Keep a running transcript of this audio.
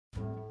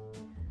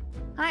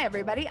Hi,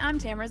 everybody. I'm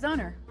Tamara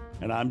Zoner.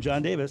 And I'm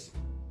John Davis.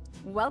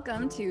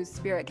 Welcome to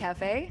Spirit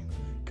Cafe.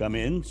 Come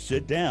in,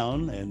 sit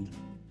down, and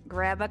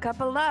grab a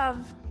cup of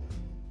love.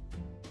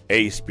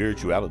 A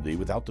Spirituality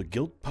Without the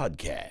Guilt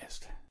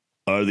podcast.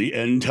 Are the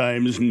end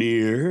times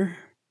near?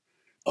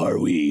 Are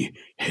we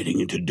heading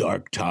into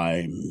dark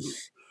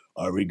times?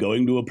 Are we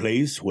going to a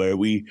place where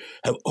we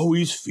have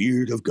always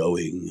feared of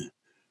going?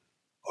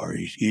 Or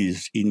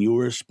is in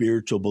your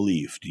spiritual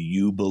belief, do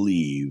you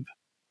believe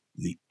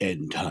the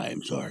end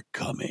times are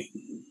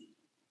coming?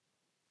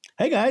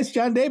 Hey guys,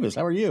 John Davis,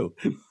 how are you?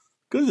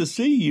 Good to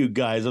see you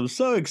guys. I'm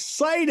so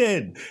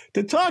excited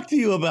to talk to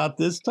you about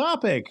this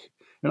topic.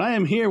 And I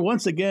am here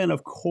once again,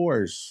 of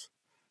course,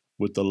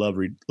 with the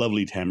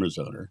lovely Tamara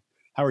Zoner.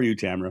 How are you,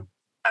 Tamara?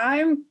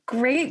 I'm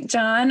great,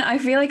 John. I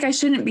feel like I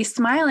shouldn't be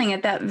smiling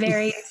at that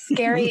very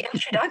scary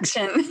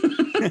introduction.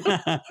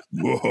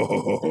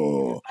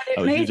 Whoa.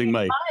 I was using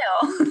my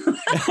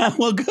smile.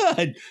 Well,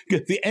 good.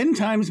 The end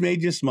times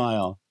made you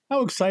smile.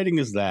 How exciting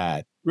is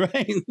that?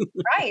 Right?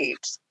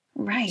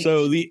 Right.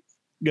 So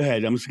go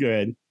ahead. Go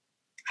ahead.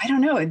 I don't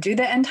know. Do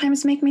the end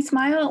times make me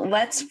smile?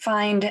 Let's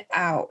find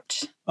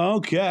out.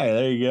 Okay,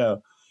 there you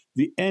go.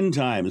 The end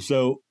times.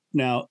 So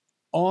now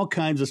all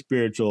kinds of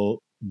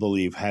spiritual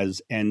belief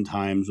has end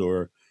times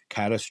or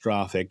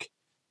catastrophic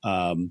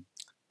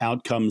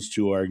outcomes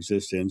to our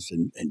existence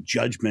and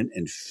judgment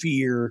and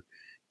fear.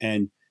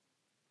 And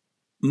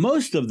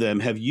most of them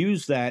have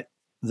used that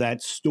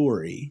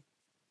story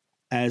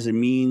as a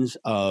means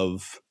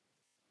of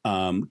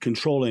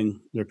controlling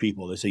their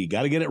people. They say, you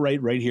got to get it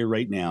right here,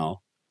 right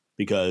now,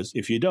 because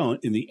if you don't,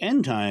 in the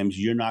end times,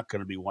 you're not going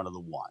to be one of the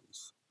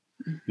ones.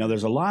 Mm-hmm. Now,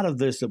 there's a lot of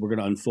this that we're going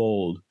to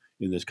unfold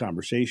in this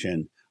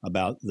conversation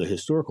about the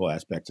historical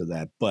aspects of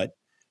that, but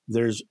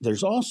there's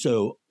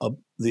also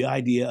the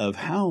idea of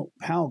how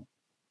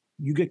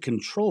you get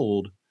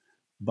controlled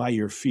by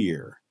your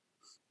fear.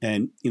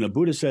 And,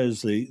 Buddha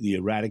says the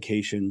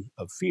eradication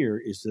of fear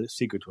is the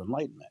secret to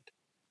enlightenment.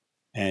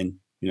 And,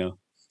 and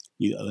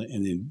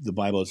in the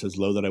Bible, it says,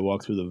 lo, that I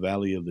walk through the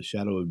valley of the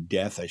shadow of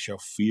death, I shall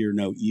fear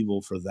no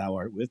evil, for thou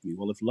art with me.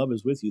 Well, if love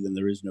is with you, then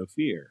there is no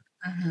fear,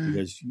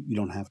 because you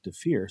don't have to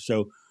fear.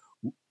 So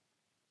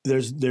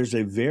there's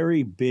a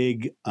very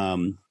big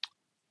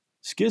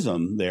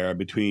schism there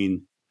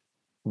between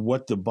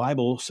what the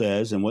Bible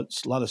says and what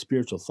a lot of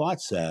spiritual thought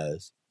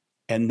says.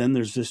 And then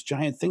there's this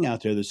giant thing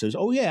out there that says,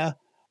 oh, yeah,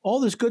 all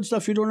this good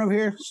stuff you're doing over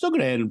here, it's still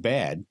going to end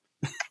bad.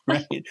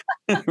 Right.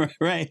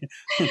 Right.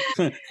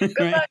 Good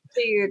luck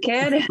to you,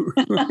 kid.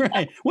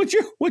 Right. What's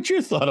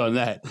your thought on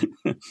that?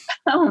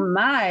 Oh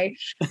my.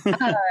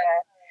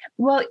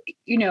 Well,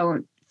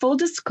 full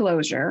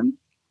disclosure,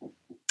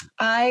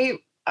 I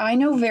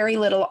know very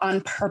little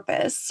on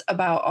purpose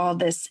about all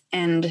this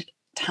end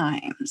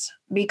times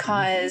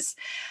because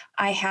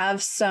I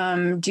have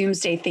some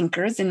doomsday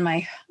thinkers in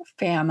my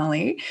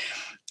family,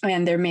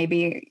 and there may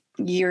be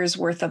years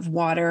worth of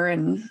water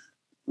and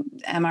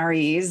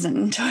MREs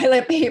and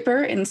toilet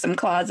paper in some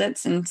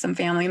closets in some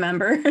family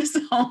members'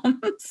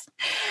 homes.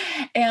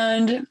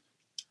 And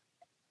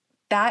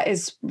that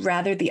is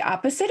rather the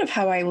opposite of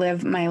how I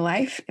live my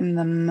life in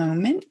the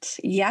moment.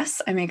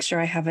 Yes, I make sure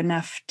I have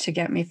enough to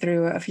get me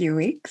through a few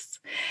weeks.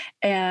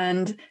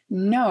 And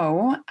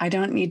no, I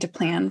don't need to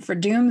plan for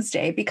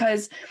doomsday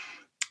because,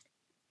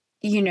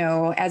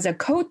 as a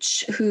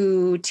coach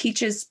who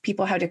teaches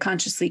people how to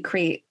consciously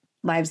create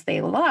lives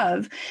they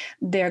love,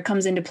 there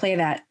comes into play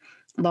that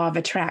law of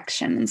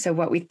attraction. And so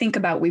what we think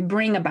about, we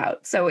bring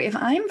about. So if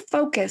I'm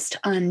focused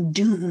on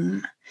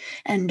doom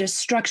and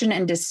destruction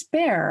and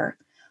despair,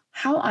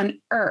 how on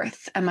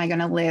earth am I going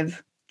to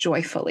live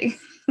joyfully?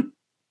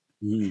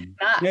 I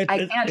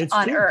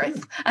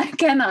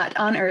cannot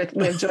on earth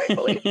live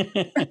joyfully.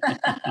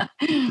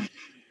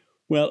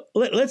 Well,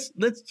 let's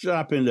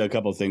drop into a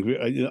couple of things.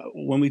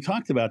 When we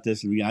talked about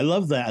this, I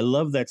love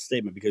that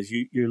statement because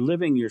you're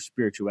living your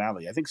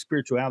spirituality. I think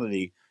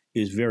spirituality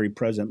is very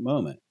present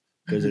moment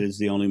because it is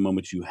the only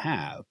moment you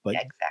have. But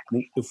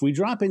exactly. If we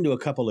drop into a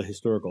couple of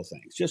historical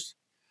things, just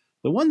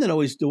the one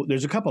that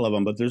there's a couple of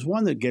them, but there's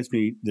one that gets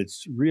me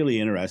that's really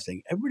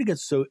interesting. Everybody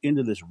gets so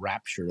into this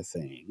rapture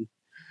thing.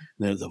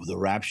 The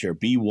rapture,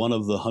 be one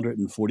of the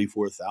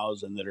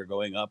 144,000 that are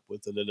going up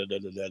with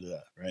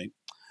the right?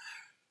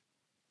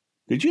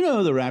 Did you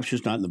know the rapture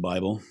is not in the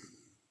Bible?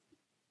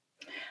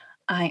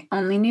 I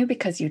only knew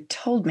because you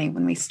told me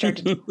when we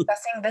started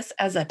discussing this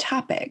as a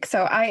topic.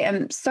 So I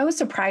am so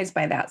surprised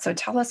by that. So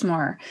tell us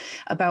more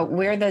about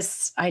where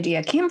this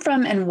idea came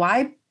from and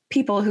why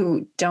people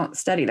who don't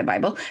study the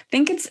Bible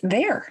think it's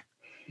there.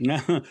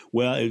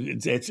 Well,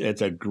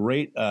 it's a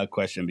great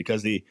question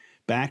because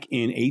back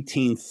in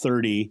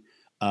 1830,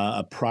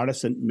 a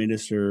Protestant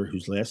minister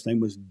whose last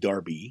name was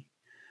Darby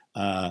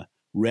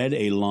read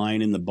a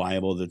line in the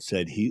Bible that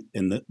said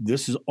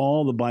this is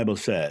all the Bible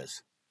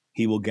says.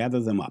 He will gather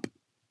them up.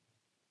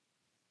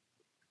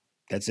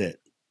 That's it.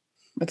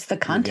 What's the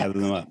context? Gather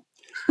them up.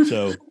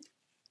 So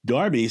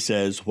Darby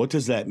says, what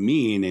does that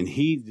mean? And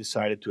he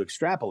decided to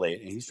extrapolate,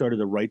 and he started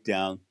to write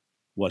down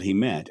what he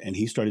meant. And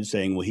he started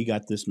saying, well, he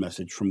got this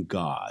message from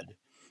God.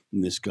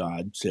 And this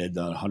God said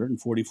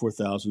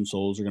 144,000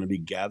 souls are going to be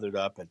gathered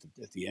up at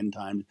the end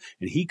time.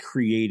 And he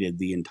created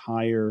the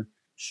entire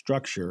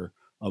structure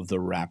of the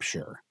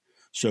rapture.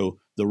 So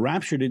the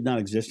rapture did not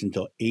exist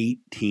until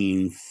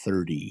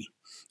 1830.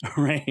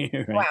 Right.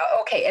 Wow.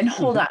 Okay. And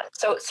hold on.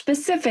 So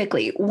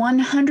specifically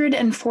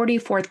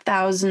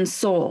 144,000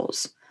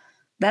 souls.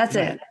 That's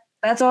it.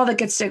 That's all that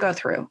gets to go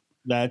through.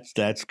 That's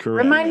correct.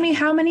 Remind me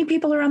how many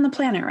people are on the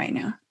planet right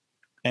now.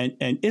 And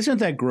isn't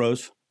that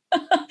gross?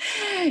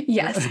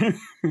 Yes.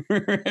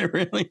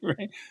 Really?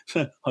 Right.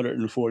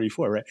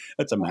 144, right?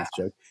 That's a math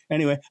joke.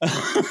 Anyway.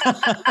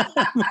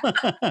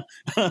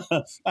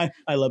 I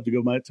love to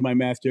go to my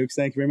math jokes.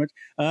 Thank you very much.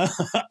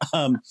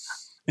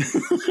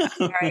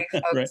 Sorry,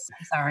 folks. Right.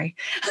 I'm sorry.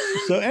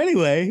 So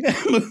anyway,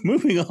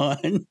 moving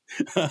on.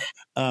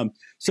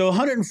 So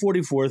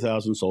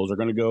 144,000 souls are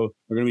going to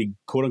be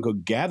quote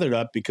unquote gathered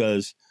up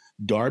because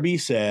Darby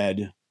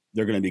said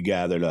they're going to be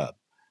gathered up.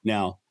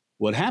 Now,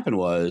 what happened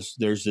was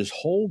there's this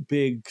whole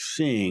big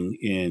thing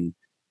in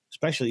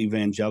especially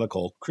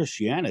evangelical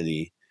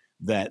Christianity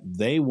that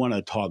they want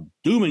to talk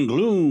doom and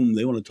gloom.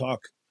 They want to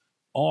talk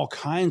all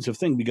kinds of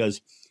things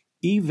because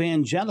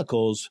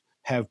evangelicals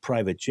have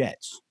private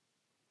jets.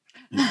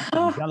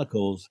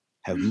 Evangelicals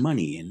have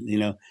money,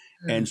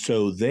 and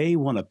so they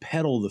want to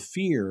peddle the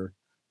fear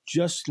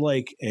just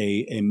like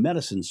a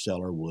medicine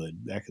seller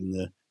would back in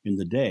the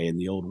day in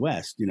the Old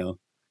West.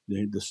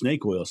 The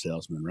snake oil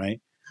salesman, right?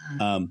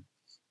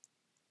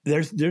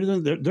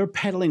 They're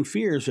peddling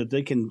fears that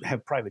they can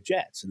have private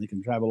jets and they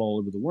can travel all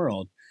over the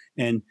world,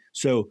 and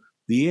so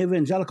the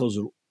evangelicals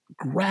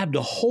grabbed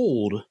a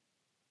hold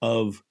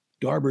of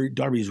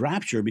Darby's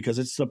rapture because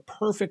it's the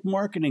perfect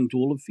marketing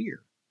tool of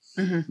fear.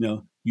 Mm-hmm.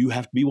 You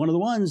have to be one of the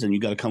ones, and you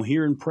got to come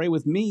here and pray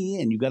with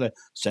me, and you got to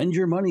send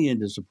your money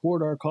in to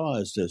support our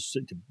cause to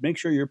make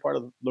sure you're part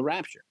of the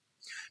rapture.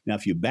 Now,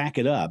 if you back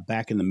it up,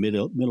 back in the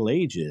Middle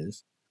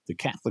Ages, the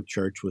Catholic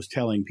Church was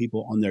telling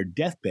people on their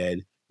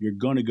deathbed, "You're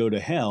going to go to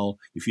hell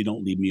if you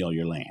don't leave me all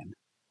your land."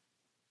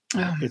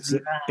 Oh, it's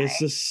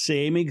the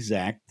same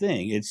exact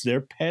thing.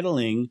 They're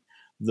peddling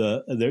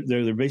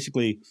they're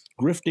basically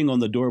grifting on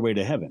the doorway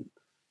to heaven.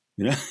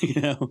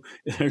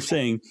 They're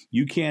saying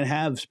you can't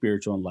have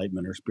spiritual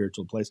enlightenment or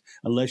spiritual place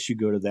unless you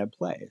go to that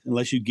place,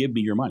 unless you give me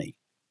your money,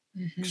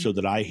 so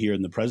that I here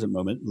in the present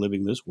moment,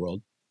 living this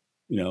world,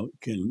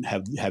 can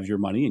have your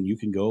money and you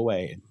can go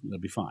away and it'll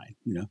be fine.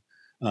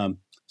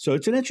 So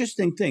it's an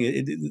interesting thing,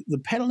 the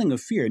peddling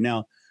of fear.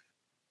 Now,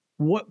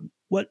 what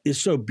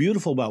is so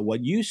beautiful about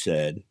what you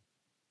said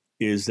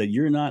is that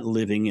you're not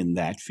living in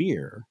that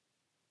fear.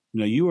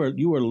 You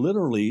are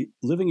literally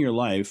living your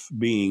life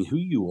being who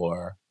you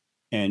are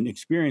and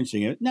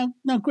experiencing it. Now,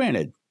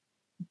 granted,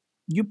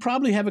 you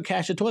probably have a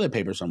cache of toilet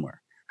paper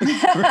somewhere,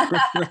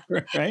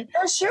 right?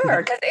 For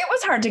sure, because it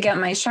was hard to get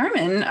my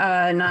Charmin.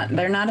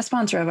 They're not a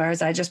sponsor of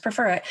ours. I just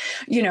prefer it.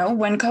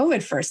 When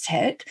COVID first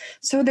hit,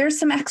 so there's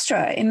some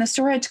extra in the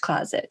storage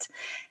closet,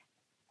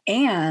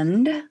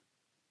 and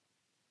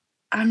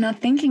I'm not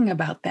thinking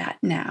about that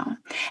now.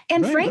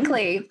 And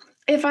frankly,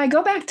 if I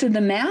go back to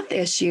the math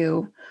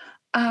issue,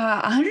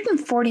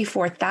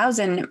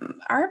 144,000,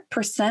 our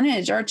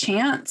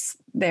chance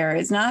there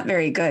is not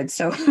very good.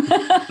 So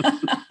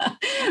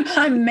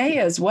I may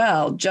as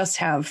well just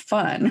have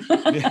fun.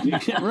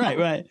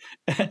 Right.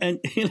 And,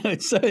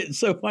 it's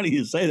so funny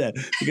you say that,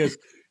 because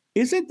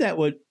isn't that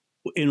what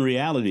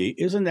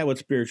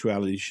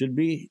spirituality should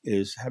be,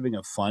 is having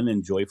a fun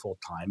and joyful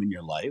time in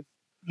your life,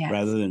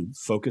 rather than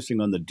focusing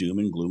on the doom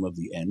and gloom of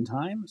the end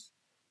times?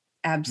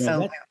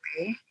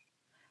 Absolutely.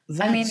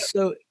 That's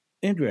so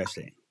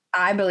interesting.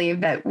 I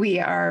believe that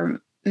we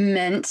are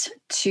meant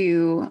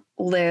to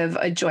live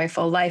a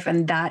joyful life,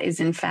 and that is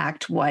in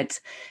fact what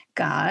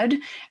God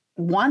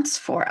wants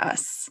for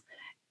us.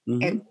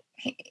 Mm-hmm.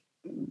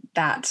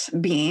 That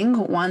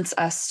being wants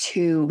us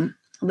to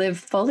live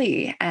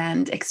fully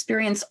and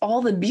experience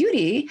all the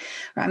beauty.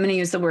 I'm going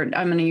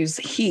to use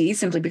he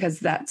simply because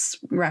that's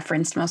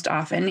referenced most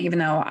often, even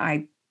though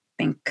I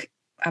think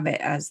of it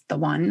as the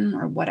one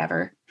or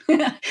whatever.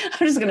 I'm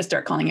just going to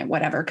start calling it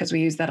whatever, because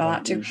we use that a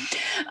lot too.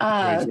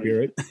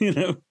 Spirit,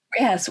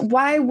 Yes.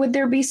 Why would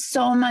there be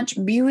so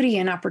much beauty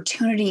and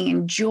opportunity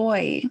and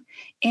joy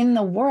in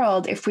the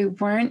world if we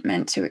weren't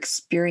meant to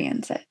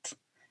experience it?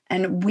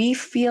 And we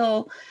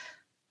feel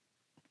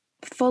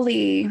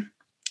fully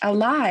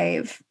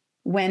alive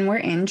when we're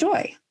in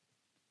joy,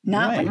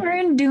 not when we're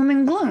in doom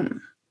and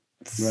gloom.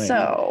 Right.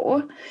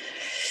 So,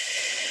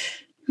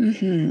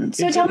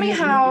 so tell me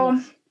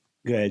how.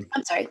 Good.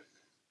 I'm sorry.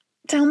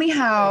 Tell me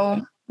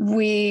how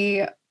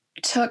we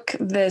took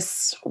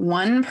this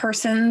one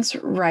person's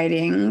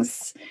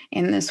writings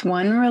in this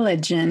one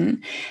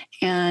religion,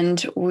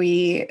 and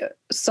we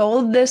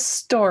sold this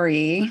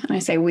story, and I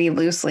say we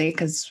loosely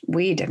because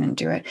we didn't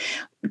do it,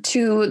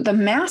 to the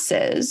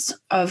masses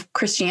of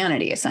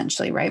Christianity,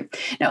 essentially, right?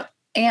 Now,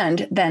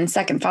 and then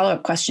second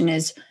follow-up question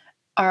is,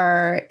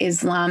 are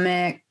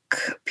Islamic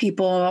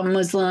people,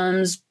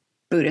 Muslims,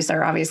 Buddhists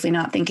are obviously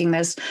not thinking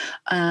this,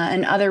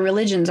 and other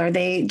religions,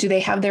 do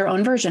they have their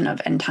own version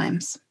of end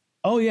times?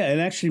 Oh yeah, and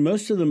actually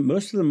most of the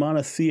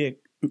monotheic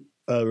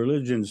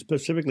religions,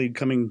 specifically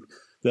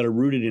that are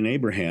rooted in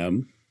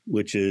Abraham,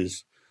 which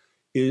is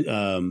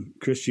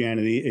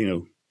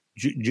Christianity,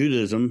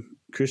 Judaism,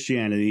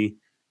 Christianity,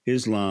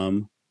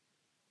 Islam,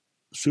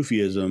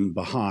 Sufism,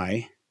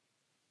 Baha'i,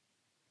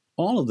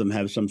 all of them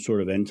have some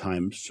sort of end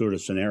time sort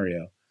of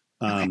scenario.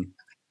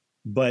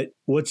 But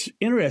what's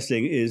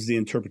interesting is the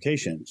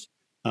interpretations.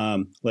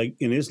 Like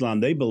in Islam,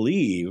 they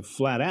believe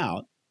flat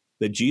out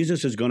that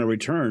Jesus is going to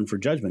return for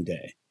Judgment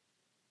Day.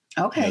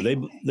 Okay.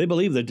 They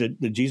believe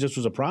that Jesus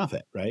was a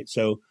prophet, right?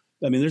 So,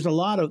 I mean, there's a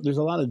lot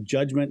of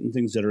judgment and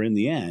things that are in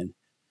the end.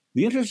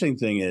 The interesting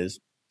thing is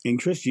in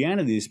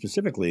Christianity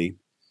specifically,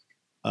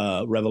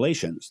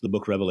 Revelations, the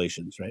book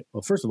Revelations, right?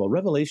 Well, first of all,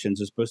 Revelations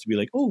is supposed to be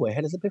like, oh, I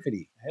had an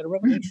epiphany, I had a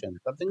revelation,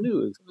 something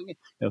new.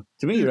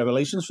 To me,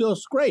 Revelations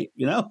feels great,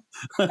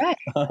 Right.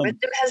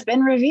 Wisdom has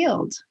been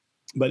revealed.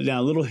 But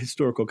now, a little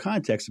historical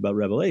context about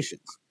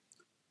Revelations.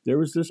 There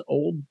was this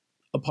old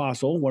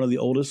apostle, one of the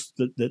oldest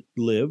that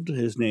lived.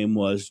 His name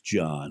was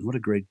John. What a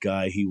great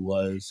guy he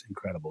was.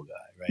 Incredible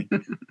guy,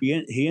 right?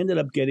 He ended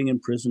up getting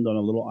imprisoned on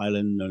a little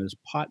island known as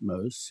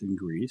Patmos in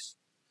Greece.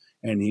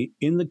 And he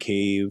in the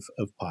cave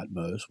of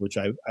Patmos, which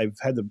I've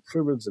had the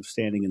privilege of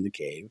standing in the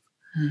cave.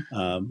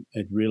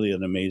 It's really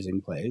an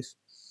amazing place.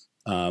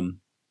 And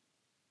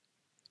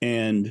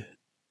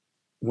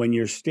when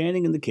you're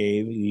standing in the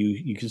cave,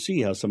 you can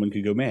see how someone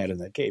could go mad in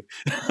that cave.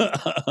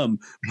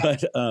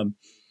 But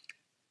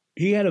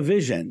he had a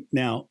vision.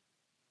 Now,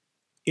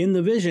 in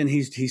the vision,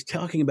 he's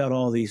talking about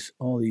all these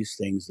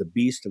things: the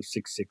beast of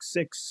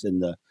 666,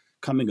 and the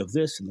coming of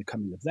this, and the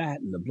coming of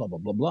that, and the blah blah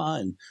blah blah,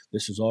 and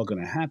this is all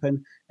going to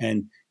happen.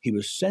 And he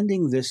was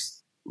sending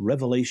this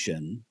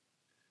revelation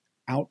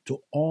out to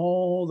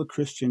all the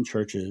Christian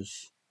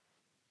churches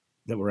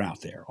that were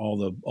out there, all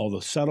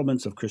the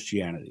settlements of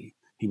Christianity.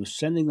 He was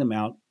sending them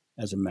out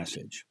as a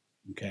message.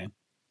 Okay.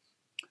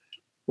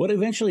 What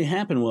eventually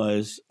happened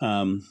was,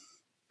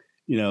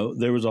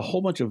 there was a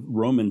whole bunch of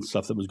Roman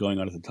stuff that was going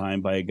on at the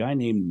time by a guy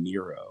named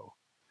Nero,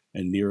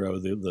 and Nero,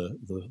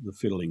 the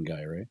fiddling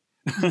guy, right?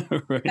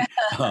 Right.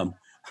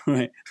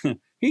 Right.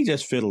 He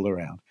just fiddled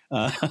around.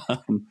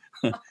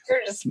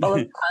 You're just full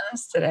of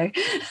puns today.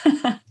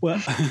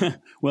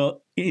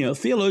 Well,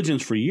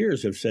 theologians for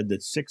years have said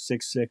that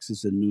 666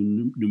 is a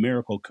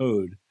numerical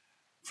code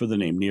for the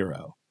name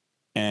Nero.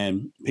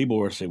 And people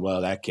were saying,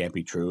 well, that can't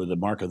be true. The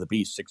mark of the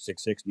beast,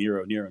 666,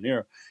 Nero.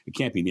 It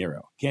can't be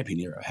Nero.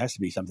 It has to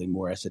be something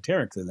more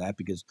esoteric than that,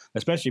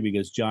 especially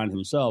because John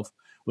himself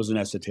was an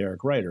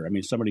esoteric writer. I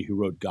mean, somebody who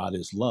wrote God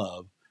is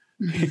Love,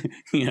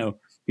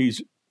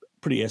 he's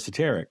pretty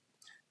esoteric.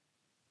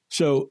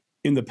 So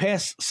in the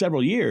past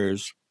several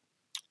years,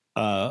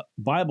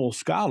 Bible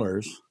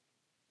scholars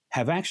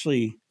have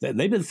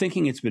they've been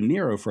thinking it's been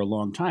Nero for a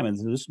long time.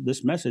 And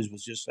this message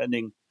was just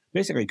sending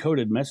basically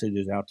coded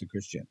messages out to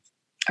Christians.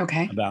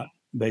 Okay. About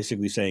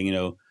basically saying,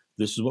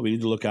 this is what we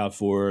need to look out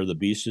for. The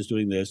beast is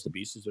doing this, the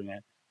beast is doing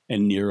that,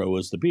 and Nero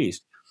is the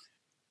beast.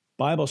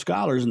 Bible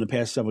scholars in the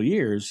past several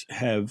years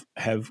have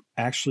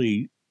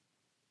actually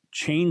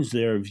changed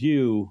their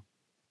view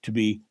to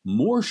be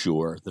more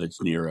sure that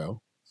it's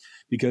Nero,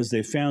 because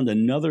they found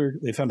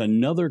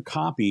another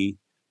copy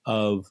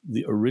of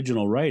the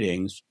original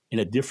writings in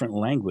a different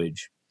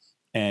language.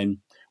 And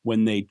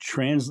when they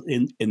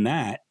in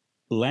that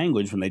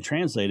language, when they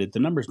translate it, the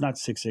number's not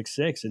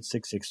 666, it's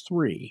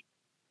 663.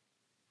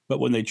 But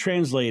when they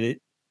translate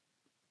it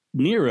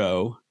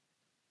Nero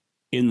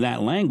in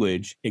that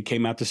language, it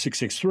came out to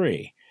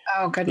 663.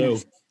 Oh,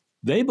 goodness. So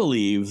they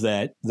believe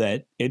that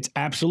it's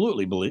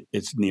absolutely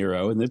it's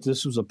Nero, and that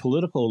this was a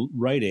political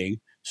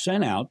writing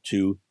sent out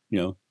to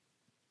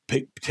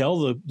tell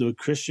the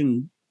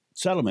Christian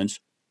settlements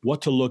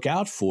what to look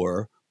out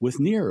for with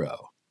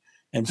Nero.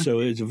 And so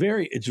it's a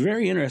very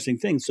interesting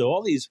thing. So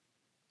all these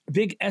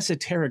big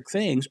esoteric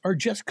things are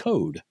just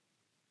code.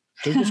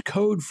 They're just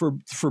code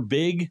for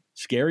big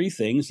scary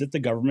things that the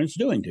government's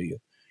doing to you.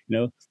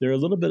 They're a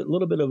little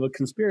bit of a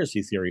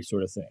conspiracy theory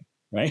sort of thing,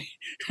 right?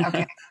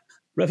 Okay.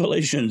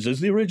 Revelations is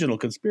the original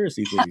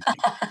conspiracy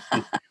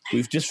theory.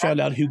 We've just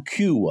found out who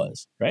Q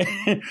was, right?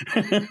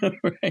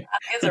 Right.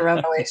 It's a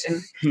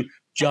revelation.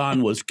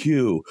 John was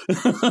Q.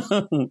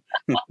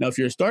 Now, if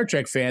you're a Star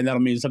Trek fan,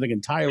 that'll mean something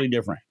entirely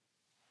different,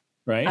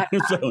 right?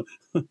 So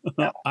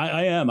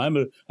I am. I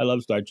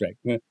love Star Trek.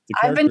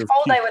 I've been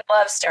told I would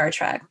love Star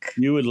Trek.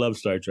 You would love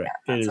Star Trek.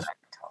 Yeah,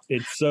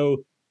 It's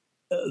so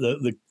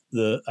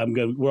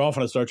we're off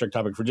on a Star Trek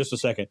topic for just a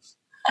second.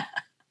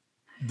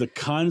 The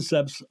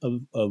concepts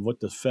of what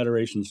the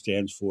Federation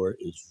stands for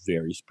is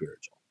very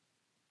spiritual.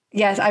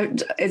 Yes.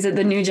 Is it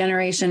the new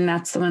generation?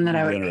 That's the one that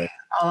I would be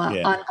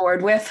on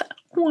board with.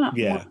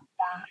 Yeah.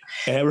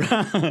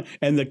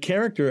 And the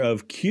character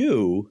of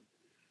Q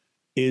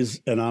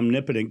is an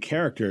omnipotent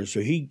character. So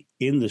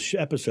in the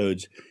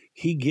episodes,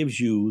 he gives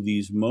you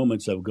these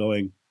moments of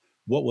going,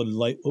 what would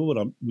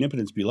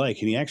omnipotence be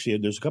like? And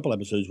there's a couple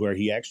episodes where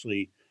he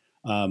actually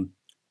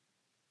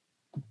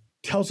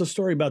tells a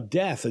story about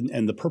death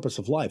and the purpose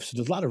of life. So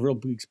there's a lot of real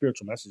big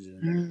spiritual messages in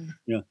there.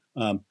 You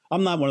know,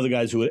 I'm not one of the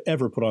guys who would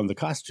ever put on the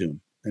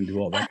costume and do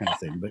all that kind of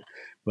thing,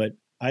 but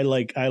I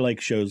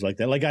like shows like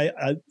that. Like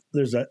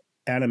there's an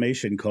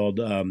animation called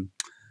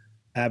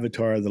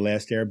Avatar: The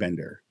Last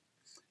Airbender,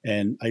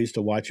 and I used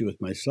to watch it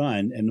with my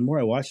son. And the more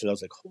I watched it, I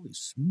was like, holy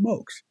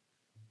smokes!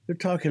 They're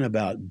talking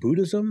about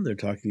Buddhism. They're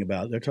talking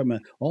about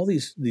all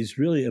these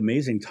really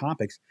amazing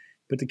topics,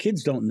 but the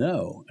kids don't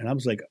know. And I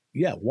was like,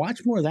 yeah, watch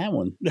more of that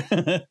one.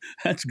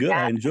 That's good.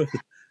 Yeah. I enjoy it.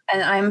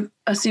 And I'm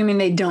assuming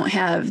they don't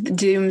have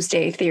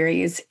doomsday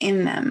theories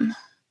in them.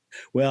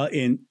 Well,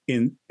 in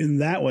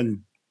that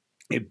one,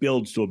 it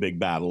builds to a big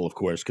battle, of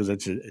course, because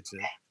it's a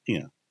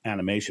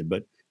animation.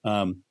 But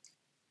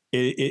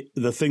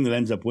the thing that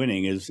ends up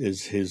winning is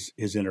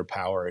his inner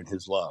power and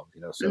his love.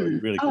 You know, so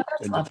it really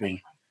ends up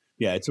being.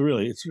 Yeah, it's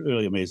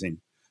really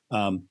amazing.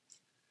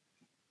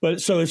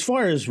 But so as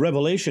far as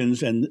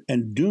Revelations and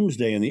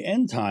doomsday and the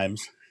end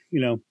times,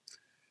 you know,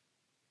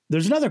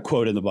 there's another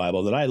quote in the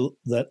Bible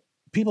that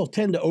people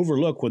tend to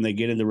overlook when they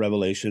get into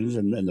Revelations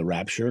and the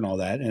rapture and all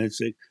that. And it's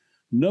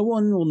no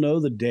one will know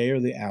the day or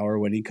the hour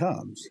when he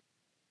comes.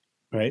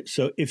 Right.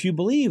 So if you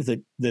believe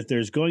that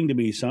there's going to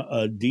be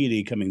a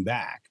deity coming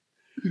back,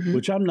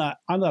 which I'm not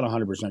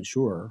 100%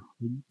 sure,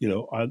 you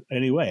know,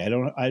 anyway,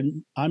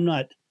 I'm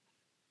not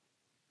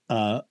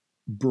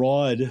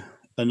broad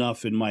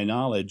enough in my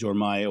knowledge or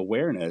my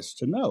awareness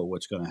to know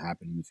what's going to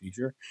happen in the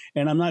future,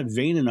 and I'm not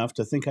vain enough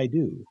to think I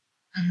do.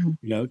 You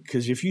know,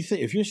 because if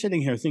you're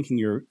sitting here thinking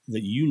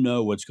that you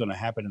know what's going to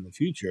happen in the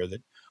future,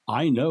 that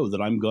I know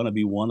that I'm going to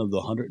be one of the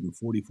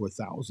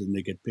 144,000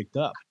 that get picked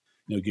up,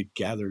 you know, get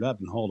gathered up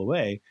and hauled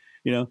away,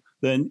 you know,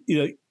 then you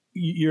know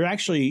you're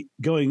actually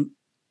going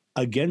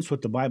against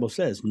what the Bible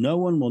says. No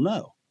one will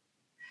know.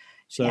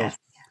 So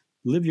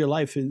live your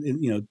life in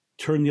you know.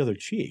 Turn the other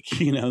cheek,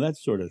 you know, that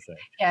sort of thing.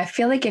 Yeah, I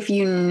feel like if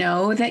you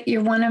know that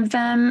you're one of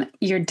them,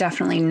 you're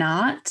definitely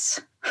not.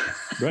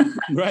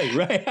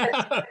 Right.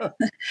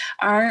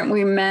 Aren't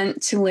we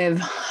meant to live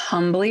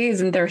humbly?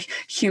 Isn't there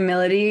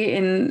humility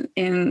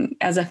in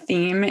as a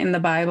theme in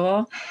the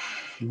Bible?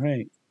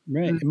 Right.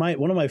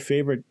 One of my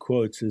favorite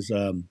quotes is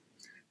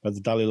by the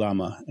Dalai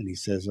Lama, and he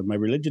says, "My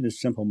religion is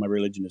simple. My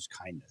religion is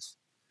kindness."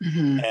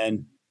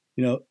 And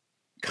you know,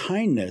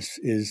 kindness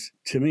is,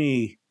 to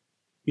me,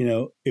 you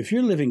know, if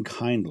you're living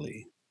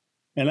kindly,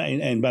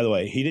 and by the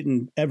way, he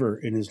didn't ever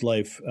in his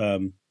life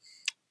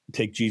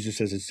take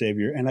Jesus as his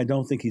savior, and I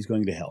don't think he's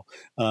going to hell.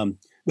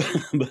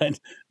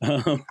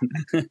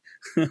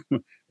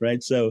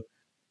 Right. So,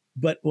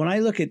 but when I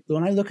look at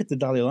the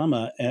Dalai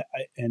Lama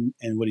and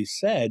what he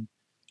said,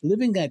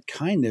 living that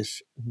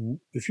kindness,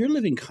 if you're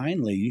living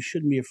kindly, you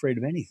shouldn't be afraid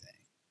of anything.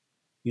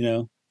 You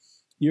know,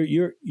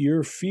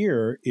 your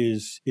fear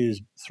is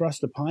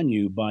thrust upon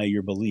you by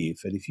your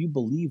belief. And if you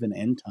believe in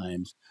end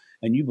times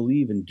and you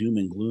believe in doom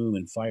and gloom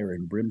and fire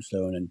and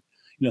brimstone, and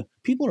you know,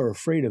 people are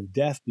afraid of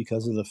death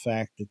because of the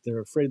fact that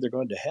they're afraid they're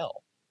going to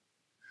hell.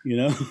 You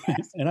know,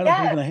 and I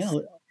don't believe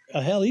in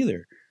a hell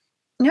either.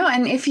 No,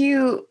 and if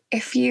you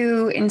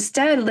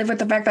instead live with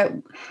the fact that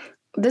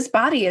this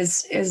body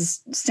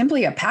is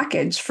simply a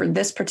package for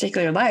this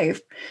particular life,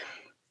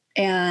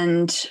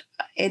 and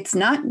it's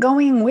not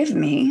going with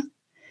me,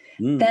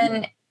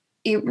 then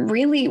we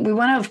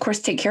want to, of course,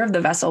 take care of the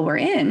vessel we're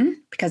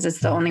in because it's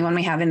the only one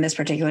we have in this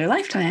particular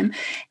lifetime.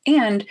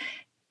 And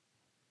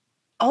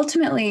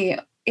ultimately,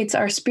 it's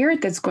our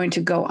spirit that's going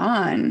to go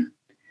on.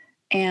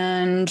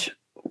 And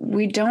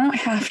we don't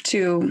have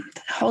to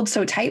hold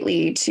so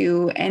tightly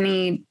to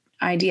any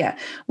idea.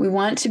 We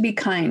want to be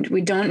kind.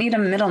 We don't need a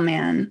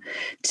middleman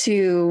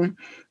to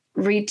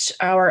reach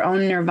our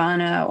own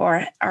nirvana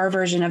or our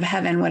version of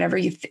heaven, whatever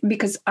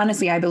because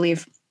honestly, I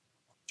believe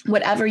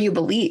whatever you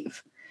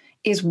believe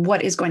is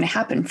what is going to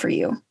happen for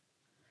you.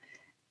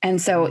 And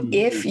so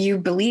if you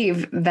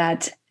believe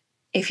that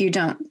if you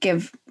don't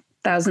give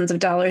thousands of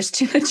dollars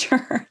to the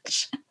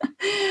church,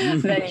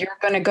 then you're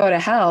going to go to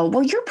hell.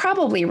 Well, you're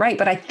probably right,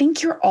 but I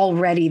think you're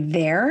already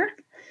there.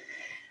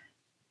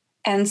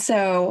 And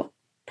so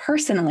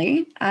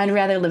personally, I'd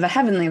rather live a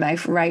heavenly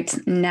life right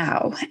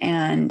now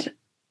and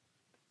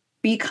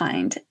be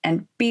kind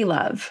and be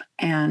love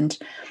and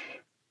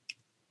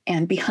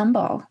be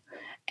humble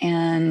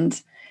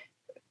and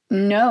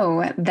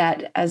know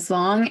that as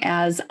long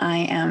as I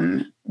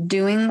am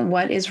doing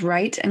what is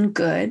right and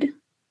good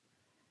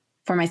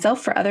for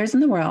myself, for others in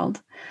the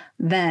world,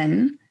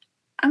 then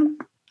I'm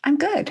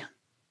good.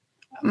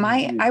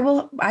 I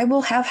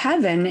will have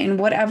heaven in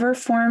whatever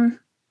form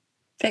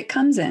it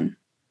comes in.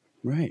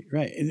 Right.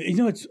 And you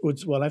know,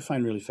 what I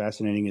find really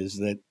fascinating is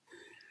that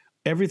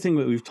everything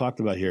that we've talked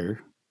about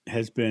here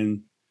has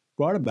been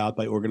brought about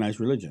by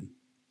organized religion.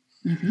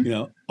 You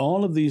know,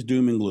 all of these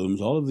doom and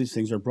glooms, all of these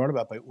things are brought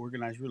about by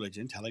organized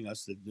religion, telling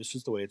us that this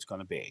is the way it's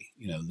going to be.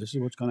 You know, this is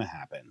what's going to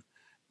happen.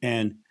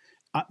 And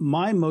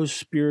my most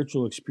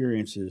spiritual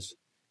experiences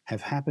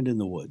have happened in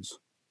the woods.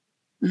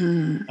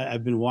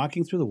 I've been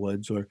walking through the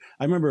woods, or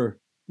I remember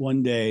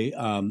one day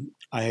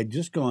I had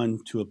just gone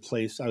to a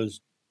place. I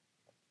was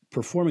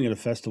performing at a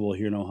festival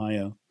here in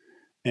Ohio,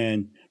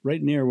 And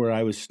right near where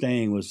I was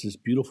staying was this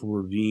beautiful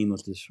ravine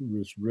with this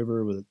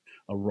river with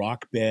a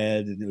rock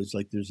bed, and it was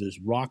like there's this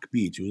rock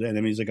beach. It was, and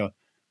I mean, it's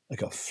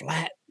like a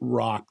flat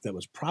rock that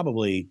was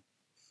probably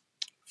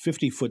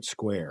 50-foot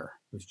square.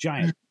 It was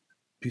giant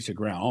piece of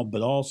ground,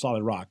 but all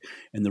solid rock.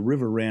 And the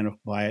river ran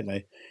by it. And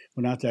I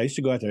went out there. I used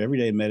to go out there every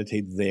day and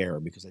meditate there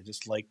because I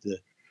just liked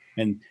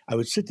and I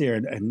would sit there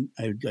and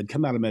I'd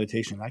come out of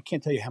meditation. And I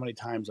can't tell you how many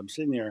times I'm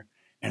sitting there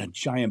and a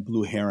giant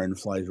blue heron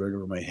flies right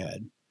over my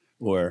head.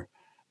 Or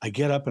I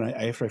get up and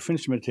after I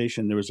finished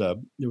meditation, there was a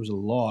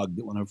log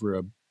that went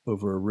over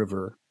a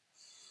river.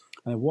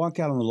 And I walked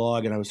out on the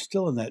log and I was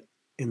still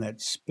in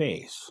that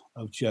space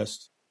of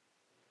just,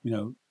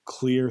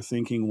 clear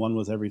thinking, one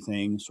with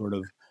everything, sort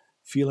of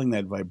feeling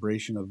that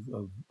vibration of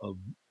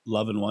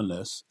love and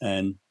oneness.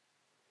 And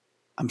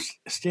I'm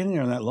standing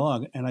there on that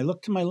log and I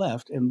look to my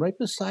left and right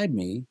beside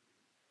me,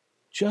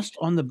 just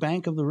on the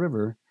bank of the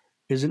river,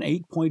 is an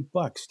 8-point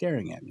buck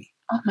staring at me.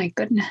 Oh my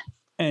goodness.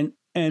 And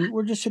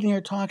we're just sitting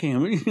here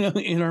talking,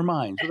 in our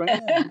minds. We're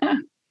like, hey,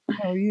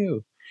 how are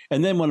you?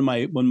 And then when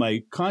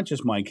my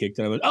conscious mind kicked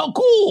in, I went, oh,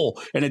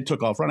 cool. And it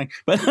took off running.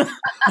 But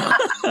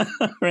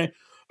right.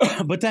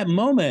 But that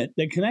moment,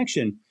 that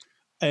connection,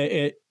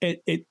 I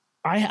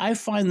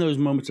find those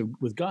moments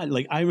with God.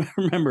 Like I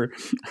remember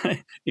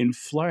in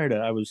Florida,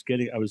 I was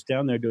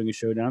down there doing a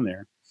show down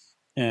there,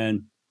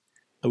 and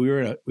we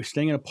were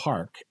staying in a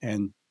park,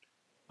 and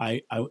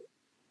I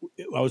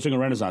was doing a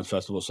Renaissance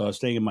festival, so I was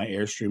staying in my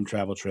Airstream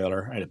travel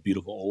trailer. I had a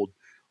beautiful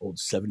old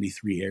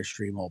 73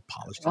 Airstream, all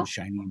polished and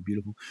shiny and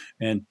beautiful,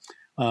 and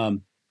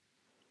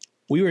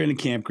we were in a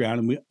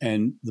campground,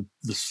 and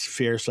the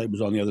fair site was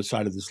on the other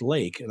side of this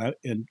lake, and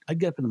I'd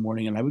get up in the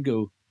morning and I would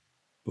go.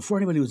 Before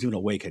anybody was even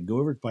awake, I'd go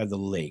over by the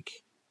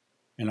lake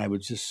and I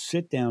would just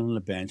sit down on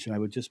the bench and I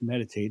would just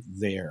meditate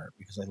there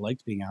because I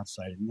liked being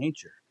outside in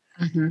nature.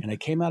 Mm-hmm. And I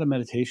came out of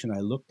meditation,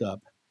 I looked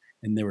up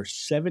and there were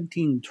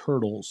 17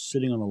 turtles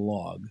sitting on a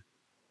log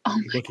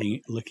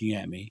looking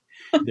at me.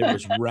 There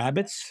was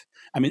rabbits.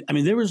 I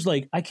mean, there was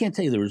like, I can't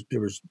tell you, there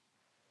was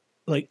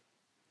like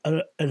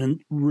a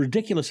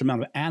ridiculous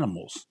amount of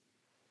animals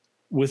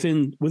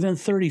within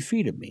 30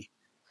 feet of me.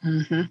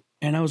 Mm-hmm.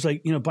 And I was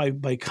like,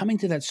 by coming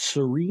to that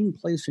serene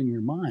place in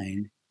your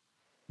mind,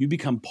 you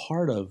become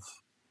part of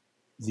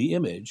the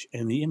image,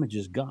 and the image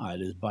is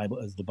God, as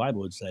the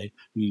Bible would say.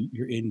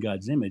 You're in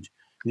God's image.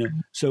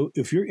 So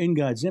if you're in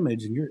God's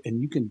image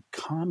and you can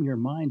calm your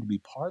mind to be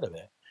part of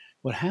it,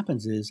 what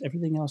happens is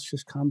everything else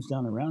just calms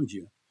down around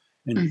you.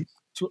 And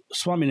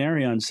Swami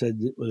Narayan said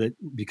that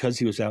because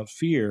he was out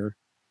fear,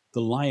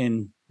 the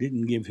lion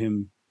didn't give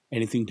him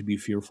anything to be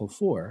fearful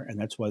for, and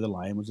that's why the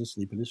lion was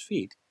asleep at his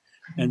feet.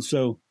 And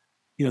so,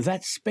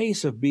 that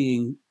space of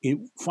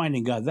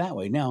finding God that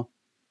way. Now,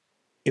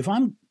 if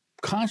I'm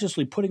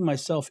consciously putting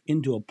myself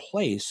into a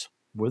place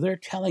where they're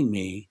telling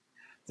me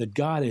that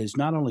God is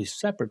not only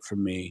separate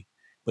from me,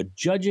 but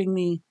judging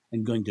me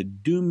and going to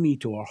doom me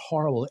to a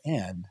horrible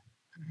end,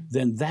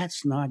 then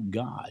that's not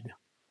God,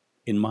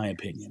 in my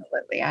opinion.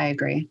 Absolutely, I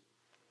agree.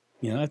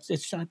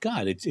 It's not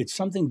God. It's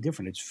something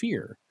different. It's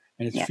fear,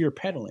 and it's fear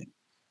peddling.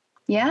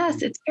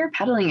 Yes, it's fear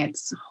peddling.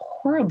 It's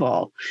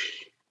horrible.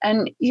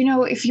 And,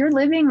 if you're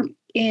living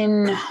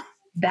in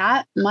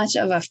that much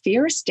of a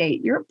fear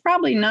state, you're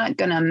probably not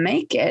going to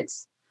make it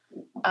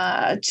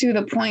to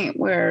the point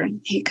where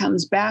he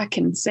comes back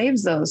and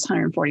saves those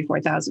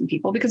 144,000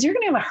 people, because you're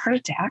going to have a heart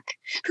attack.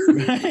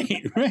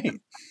 Right.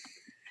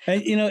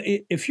 And,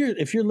 if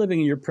you're living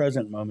in your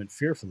present moment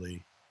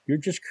fearfully, you're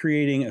just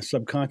creating a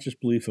subconscious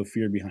belief of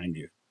fear behind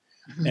you.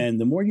 Mm-hmm.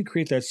 And the more you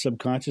create that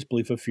subconscious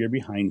belief of fear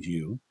behind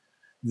you,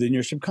 then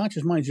your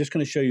subconscious mind is just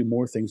going to show you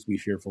more things to be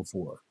fearful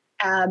for.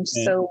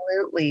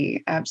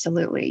 Absolutely.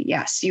 Absolutely.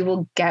 Yes. You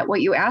will get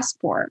what you ask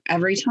for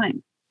every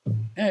time.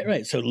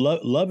 Right. So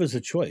love is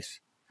a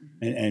choice,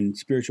 and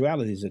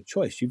spirituality is a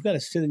choice. You've got to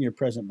sit in your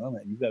present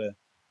moment. You've got to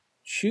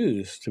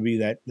choose to be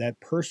that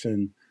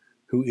person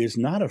who is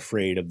not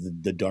afraid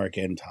of the dark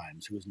end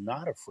times, who is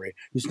not afraid,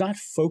 who's not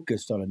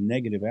focused on a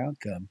negative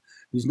outcome,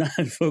 who's not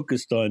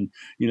focused on,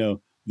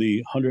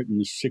 the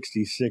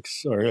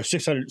 166 or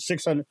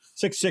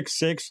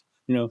 666,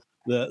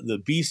 the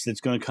beast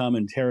that's going to come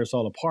and tear us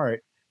all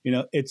apart.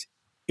 It's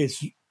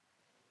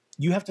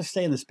you have to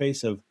stay in the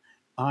space of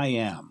I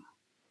am.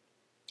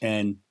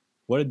 And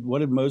what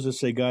did Moses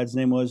say God's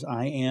name was?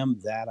 I am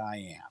that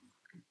I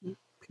am.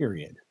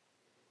 Period.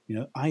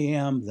 I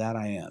am that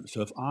I am.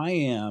 So if I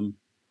am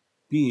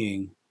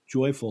being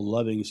joyful,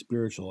 loving,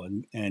 spiritual,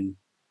 and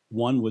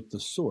one with the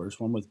source,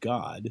 one with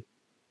God,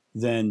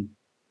 then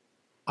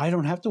I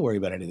don't have to worry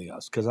about anything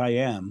else because I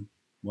am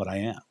what I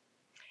am.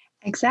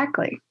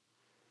 Exactly.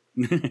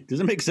 Does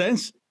it make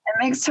sense? It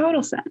makes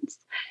total sense.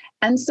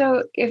 And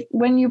so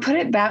when you put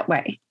it that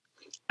way,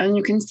 and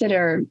you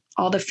consider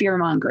all the fear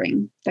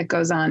mongering that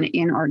goes on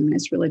in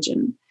organized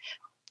religion,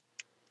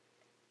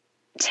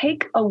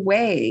 take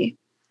away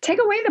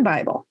the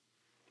Bible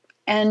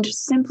and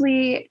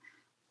simply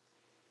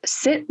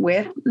sit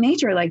with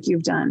nature like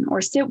you've done,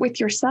 or sit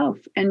with yourself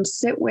and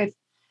sit with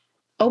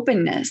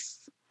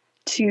openness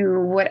to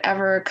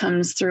whatever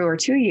comes through or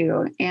to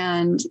you,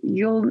 and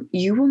you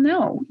will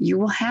know, you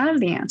will have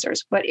the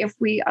answers. But if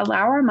we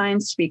allow our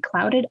minds to be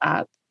clouded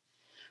up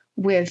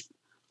with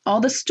all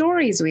the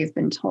stories we've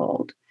been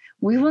told,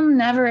 we will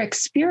never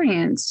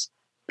experience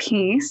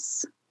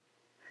peace.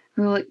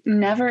 We will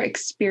never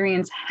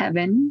experience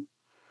heaven.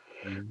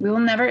 We will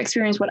never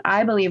experience what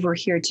I believe we're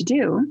here to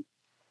do: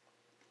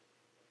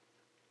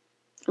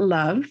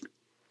 love,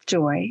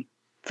 joy,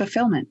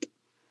 fulfillment.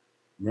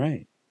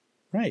 Right.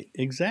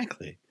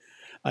 Exactly.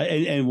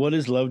 And what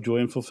is love, joy,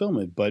 and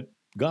fulfillment but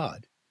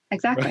God?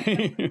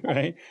 Exactly. Right.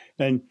 Right.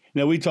 And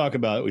we talk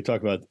about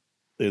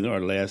in our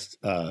last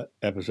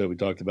episode, we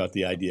talked about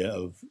the idea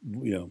of,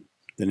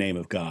 the name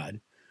of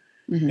God.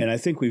 Mm-hmm. And I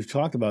think we've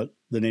talked about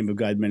the name of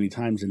God many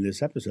times in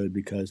this episode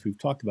because we've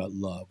talked about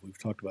love.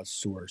 We've talked about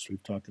source.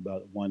 We've talked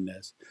about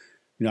oneness.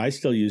 I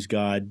still use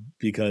God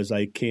because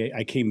I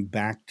came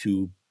back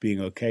to being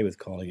okay with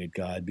calling it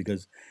God,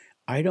 because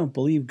I don't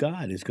believe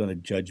God is going to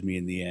judge me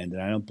in the end.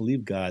 And I don't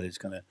believe God is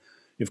going to,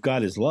 if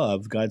God is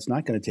love, God's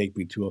not going to take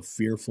me to a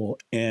fearful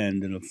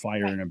end and a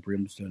fire and a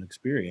brimstone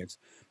experience,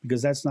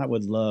 because that's not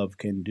what love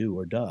can do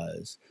or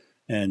does.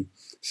 And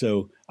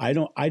so I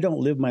don't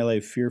live my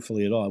life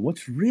fearfully at all. And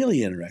what's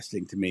really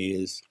interesting to me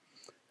is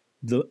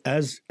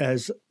as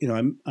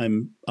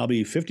I'll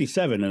be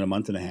 57 in a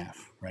month and a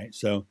half. Right.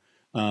 So,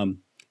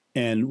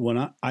 and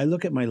when I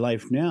look at my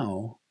life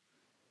now,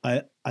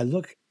 I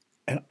look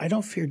and I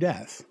don't fear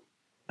death.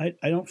 I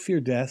don't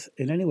fear death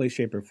in any way,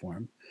 shape, or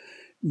form.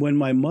 When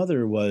my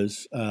mother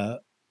was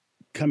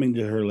coming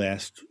to her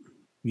last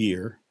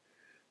year,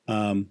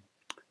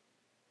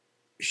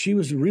 she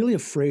was really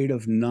afraid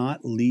of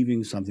not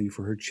leaving something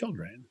for her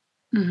children.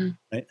 Mm-hmm.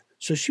 Right?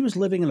 So she was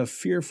living in a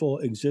fearful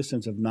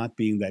existence of not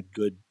being that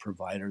good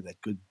provider,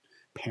 that good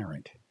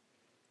parent.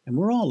 And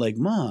we're all like,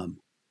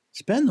 Mom,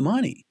 spend the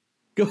money.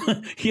 Go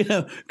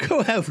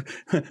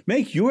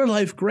make your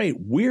life great.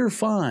 We're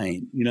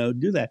fine.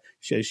 Do that.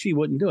 She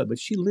wouldn't do it, but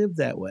she lived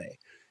that way.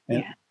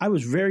 And I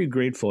was very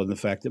grateful in the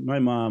fact that my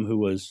mom, who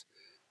was,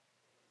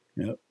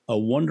 a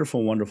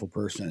wonderful, wonderful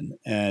person,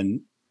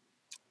 and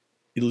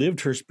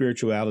lived her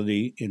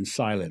spirituality in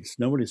silence.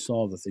 Nobody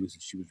saw the things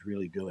that she was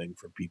really doing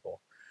for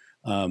people.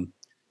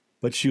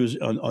 But she was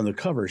on the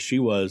cover. She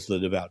was the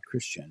devout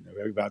Christian,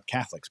 or devout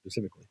Catholic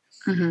specifically.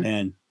 Mm-hmm.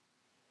 And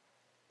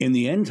in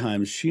the end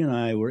times, she and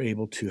I were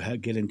able to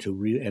get into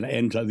the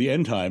end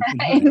time.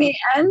 In the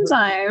end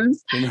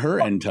times. In her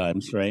end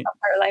times, right? Of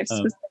her life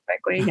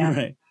specifically, yeah.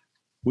 Right.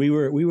 We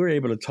were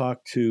able to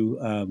talk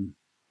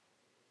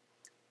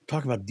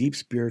about deep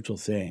spiritual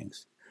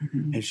things.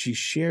 Mm-hmm. And she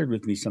shared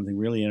with me something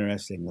really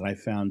interesting that I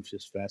found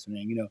just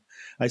fascinating.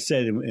 I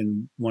said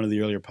in one of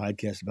the earlier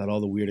podcasts about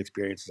all the weird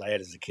experiences I had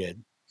as a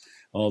kid,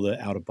 all the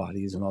out of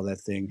bodies and all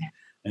that thing.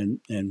 And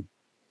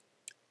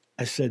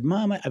I said,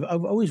 Mom,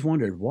 I've always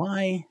wondered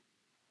why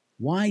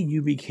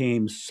you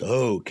became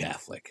so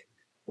Catholic.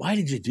 Why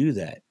did you do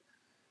that?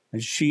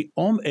 And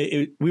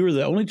we were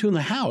the only two in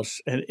the house,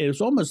 and it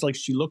was almost like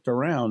she looked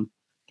around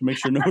to make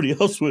sure nobody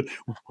else would.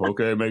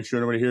 Okay, make sure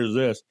nobody hears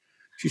this.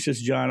 She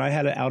says, John, I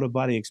had an out of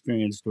body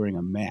experience during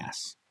a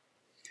mass,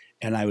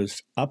 and I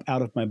was up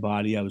out of my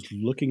body. I was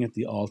looking at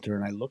the altar,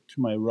 and I looked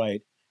to my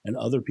right, and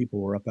other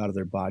people were up out of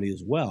their body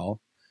as well.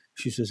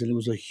 She says, and it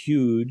was a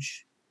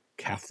huge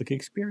Catholic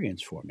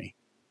experience for me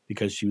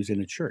because she was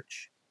in a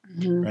church,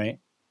 mm-hmm. right?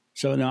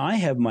 So now I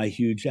have my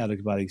huge out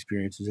of body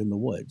experiences in the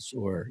woods,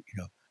 or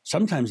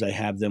sometimes I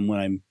have them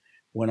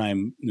when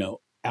I'm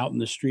out in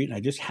the street and I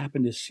just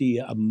happen to see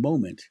a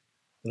moment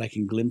that I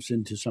can glimpse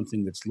into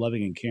something that's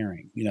loving and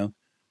caring.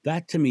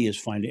 That to me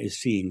is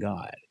seeing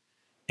God.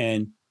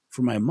 And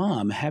for my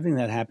mom, having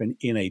that happen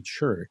in a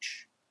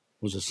church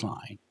was a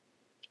sign.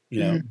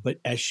 Mm-hmm. But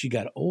as she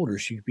got older,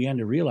 she began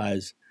to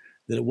realize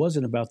that it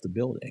wasn't about the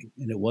building,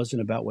 and it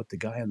wasn't about what the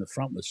guy on the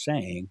front was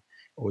saying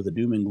or the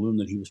doom and gloom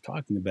that he was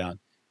talking about.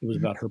 It was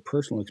about her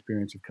personal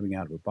experience of coming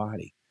out of her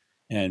body.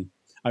 And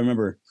I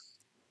remember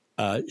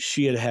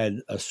she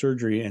had a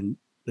surgery and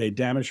they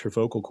damaged her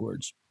vocal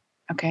cords.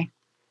 Okay.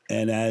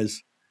 And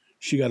as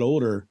she got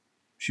older,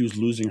 she was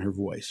losing her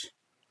voice.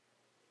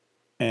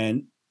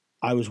 And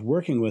I was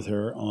working with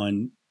her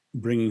on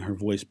bringing her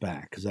voice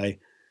back because I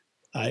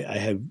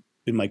have,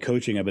 in my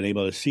coaching, I've been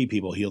able to see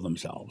people heal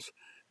themselves.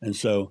 And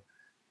so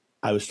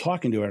I was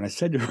talking to her and I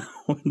said to her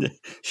one day,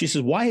 she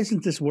says, why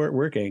isn't this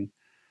working?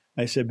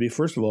 I said,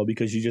 first of all,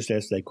 because you just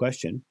asked that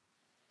question.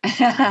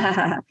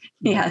 Yeah.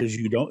 Because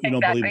you don't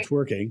believe it's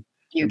working.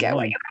 You get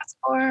what you asked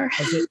for.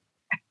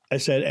 I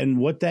said, and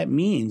what that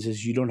means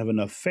is you don't have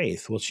enough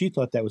faith. Well, she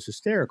thought that was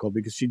hysterical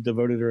because she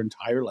devoted her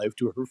entire life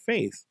to her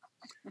faith.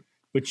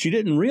 But she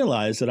didn't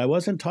realize that I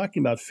wasn't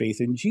talking about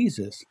faith in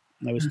Jesus.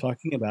 I was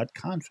talking about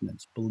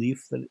confidence,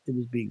 belief that it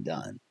was being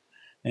done.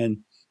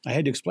 And I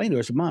had to explain to her,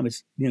 I said, Mom,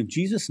 it's,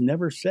 Jesus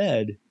never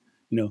said,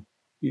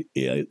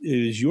 it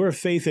is your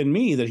faith in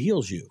me that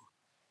heals you.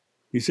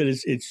 He said,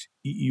 it's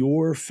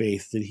your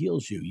faith that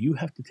heals you. You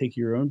have to take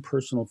your own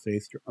personal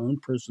faith, your own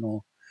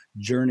personal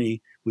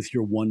journey with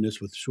your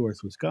oneness with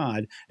source, with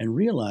God, and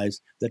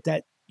realize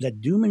that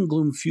that doom and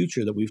gloom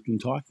future that we've been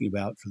talking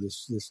about for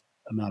this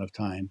amount of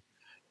time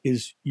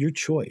is your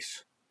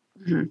choice.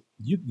 Mm-hmm.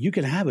 You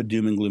can have a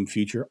doom and gloom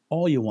future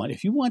all you want.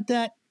 If you want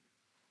that,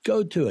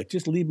 go to it.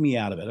 Just leave me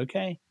out of it,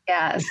 okay?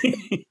 Yes.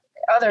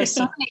 Oh, there's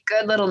so many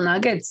good little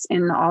nuggets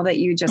in all that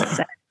you just said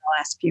in the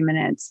last few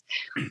minutes.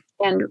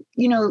 And,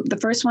 the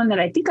first one that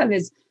I think of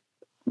is,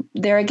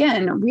 there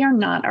again, we are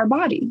not our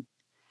body.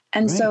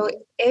 And right. So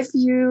if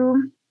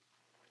you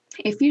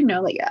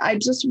like, I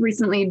just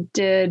recently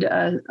did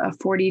a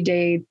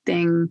 40-day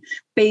thing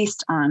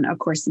based on A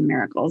Course in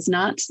Miracles,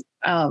 not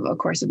of A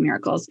Course of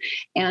Miracles.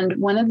 And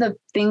one of the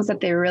things that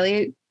they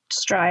really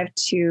strive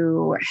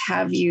to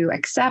have you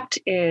accept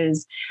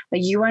is that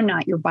you are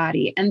not your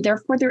body, and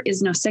therefore there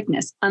is no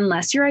sickness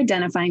unless you're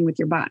identifying with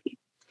your body.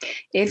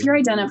 If you're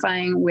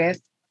identifying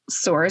with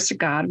Source or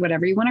God,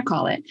 whatever you want to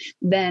call it,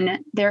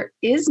 then there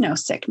is no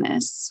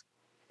sickness,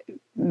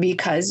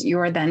 because you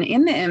are then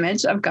in the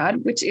image of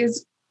God, which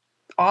is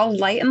all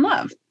light and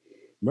love.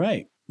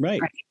 Right.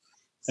 And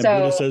So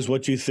Buddha says,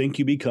 what you think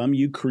you become,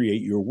 you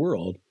create your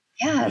world.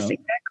 Yes,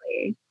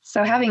 exactly.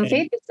 So having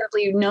faith is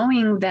simply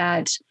knowing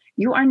that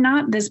you are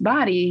not this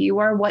body, you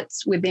are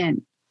what's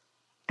within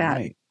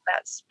that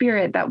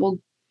spirit that will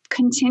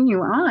continue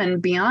on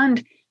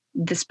beyond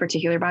this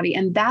particular body.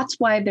 And that's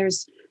why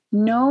there's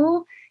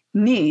no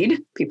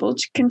need, people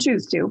can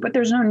choose to, but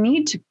there's no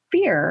need to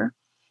fear,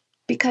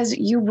 because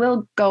you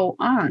will go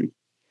on.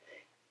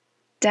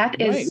 Death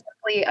is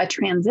simply a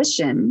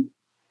transition.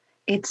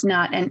 It's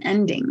not an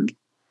ending.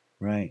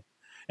 Right.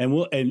 And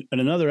we'll, and in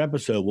another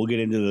episode, we'll get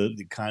into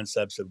the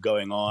concepts of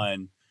going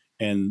on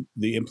and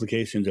the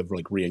implications of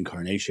like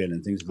reincarnation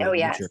and things of that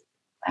nature.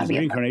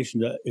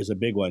 Reincarnation is a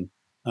big one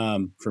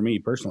for me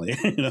personally,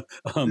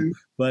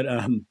 but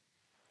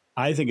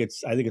I think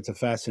it's a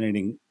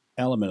fascinating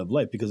element of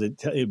life, because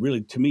it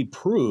really, to me,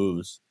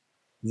 proves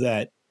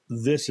that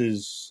this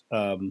is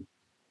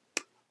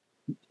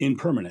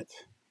impermanent.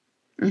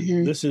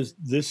 Mm-hmm.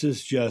 This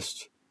is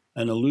just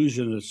an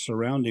illusion that's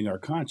surrounding our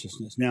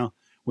consciousness. Now,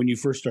 when you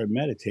first start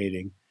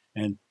meditating,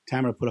 and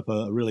Tamara put up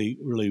a really,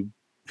 really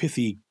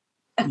pithy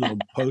little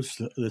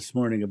post this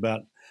morning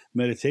about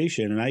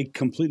meditation, and I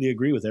completely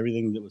agree with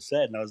everything that was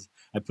said. And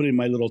I put in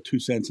my little 2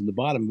 cents in the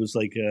bottom. It was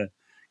like,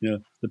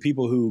 the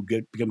people who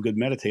become good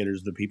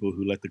meditators, the people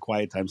who let the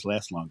quiet times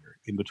last longer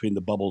in between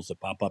the bubbles that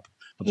pop up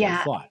of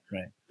thought,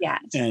 right? Yeah.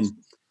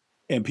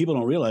 And people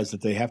don't realize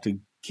that they have to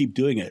keep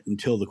doing it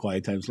until the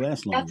quiet times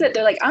last longer. That's it.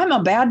 They're like, I'm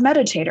a bad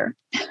meditator.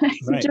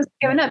 You're just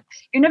giving up.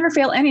 You never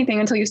fail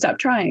anything until you stop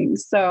trying.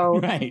 So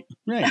right.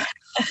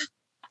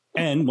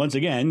 And once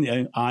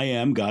again, I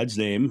am God's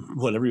name.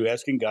 Whatever you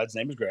ask in God's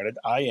name is granted.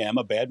 I am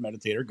a bad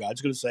meditator.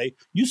 God's going to say,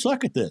 you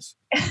suck at this.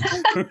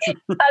 God's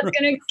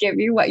going to give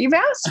you what you've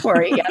asked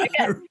for. You gotta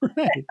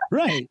get.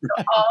 Right. You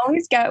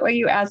always get what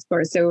you ask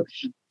for. So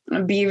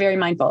be very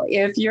mindful.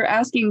 If you're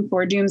asking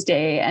for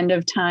doomsday, end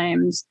of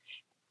times,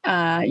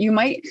 you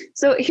might.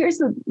 So here's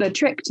the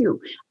trick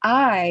too.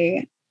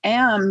 I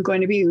am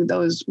going to be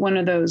one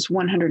of those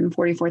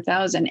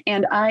 144,000,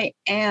 and I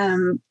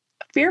am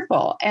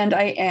fearful, and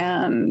I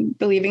am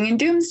believing in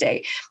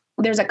doomsday.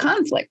 There's a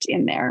conflict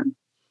in there.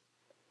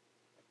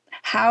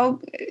 How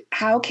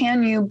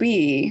can you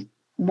be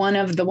one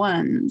of the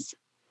ones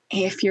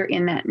if you're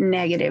in that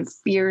negative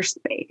fear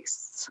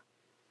space?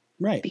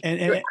 Right.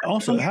 And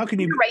also, how can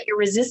you... Right, you're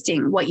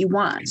resisting what you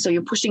want, so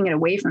you're pushing it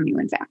away from you,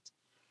 in fact.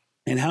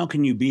 And how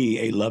can you be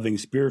a loving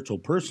spiritual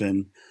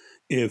person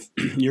if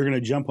you're going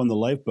to jump on the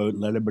lifeboat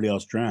and let everybody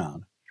else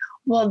drown?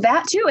 Well,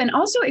 that too. And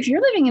also, if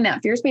you're living in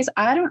that fear space,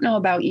 I don't know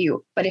about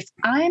you, but if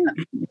I'm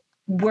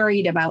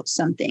worried about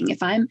something,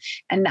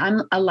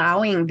 I'm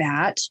allowing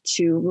that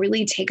to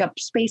really take up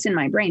space in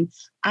my brain,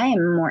 I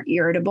am more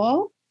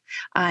irritable.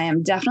 I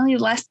am definitely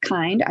less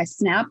kind. I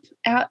snap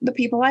at the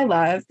people I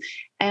love,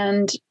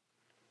 and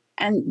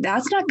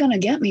that's not going to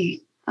get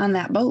me on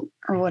that boat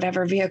or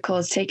whatever vehicle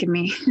is taking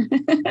me to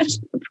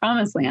the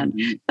promised land,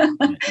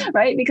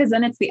 right? Because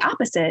then it's the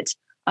opposite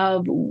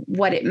of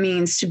what it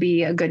means to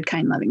be a good,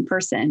 kind, loving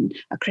person,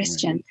 a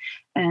Christian,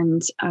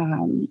 and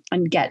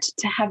get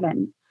to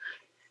heaven.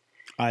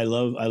 I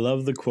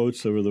love the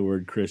quotes over the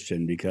word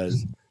Christian,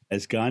 because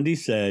as Gandhi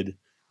said,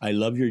 I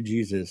love your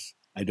Jesus,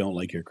 I don't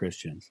like your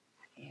Christians.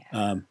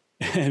 Yeah.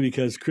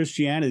 Because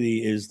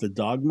Christianity is the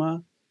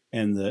dogma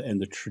and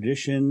the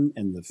tradition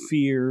and the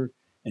fear.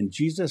 And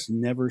Jesus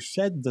never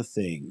said the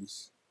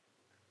things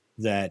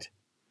that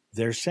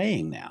they're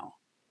saying now.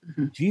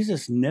 Mm-hmm.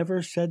 Jesus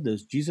never said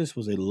those. Jesus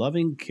was a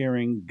loving,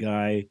 caring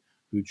guy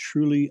who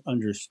truly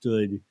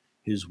understood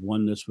his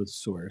oneness with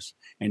Source.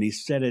 And he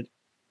said it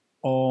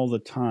all the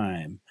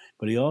time.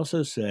 But he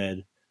also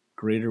said,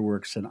 greater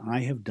works than I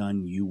have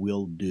done, you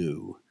will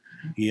do.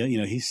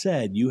 Mm-hmm. He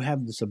said, you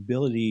have this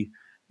ability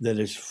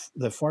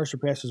that far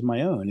surpasses my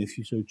own if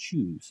you so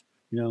choose.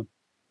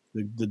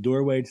 The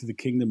doorway to the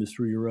kingdom is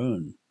through your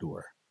own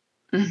door.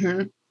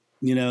 Mm-hmm.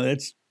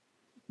 It's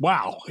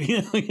wow.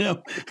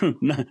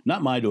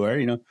 Not my door.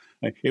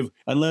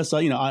 Unless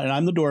and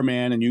I'm the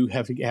doorman, and you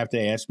have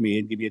to ask me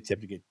and give me a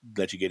tip to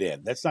let you get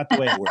in. That's not the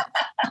way it works.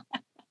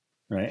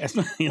 right? That's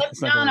not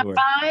the On a word.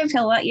 5,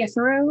 he'll let you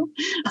through.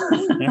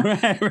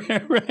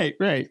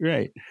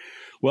 Right.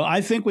 Well,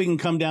 I think we can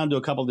come down to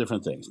a couple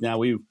different things. Now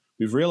we've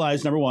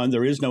realized, number one,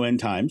 there is no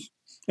end times,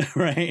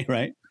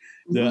 right?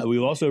 Mhm.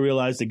 We've also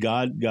realized that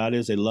God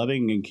is a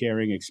loving and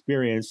caring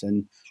experience,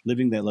 and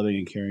living that loving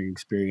and caring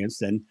experience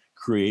then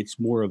creates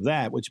more of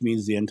that, which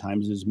means the end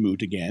times is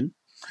moot again.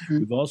 Mhm.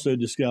 We've also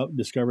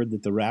discovered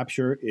that the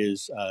rapture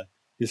is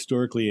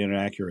historically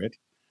inaccurate,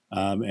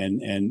 and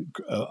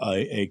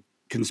a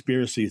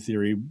conspiracy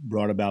theory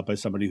brought about by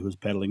somebody who was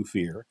peddling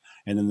fear,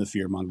 and then the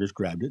fear mongers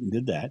grabbed it and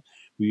did that.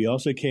 We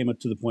also came up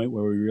to the point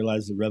where we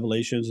realized that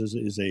Revelations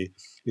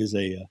is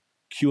a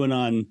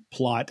QAnon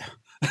plot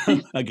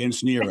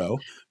against Nero,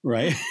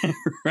 right?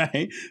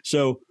 Right.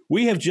 So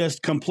we have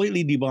just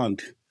completely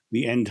debunked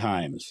the end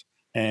times,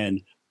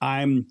 and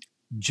I'm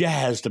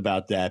jazzed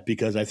about that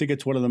because I think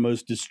it's one of the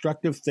most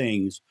destructive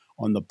things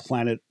on the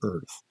planet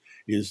Earth.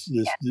 Is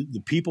this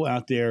the people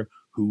out there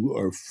who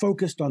are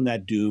focused on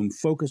that doom,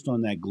 focused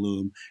on that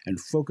gloom, and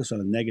focused on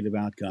a negative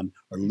outcome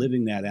are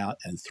living that out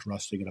and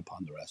thrusting it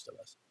upon the rest of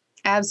us.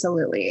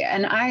 Absolutely.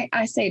 And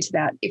I say to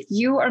that, if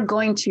you are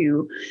going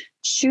to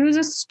choose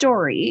a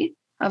story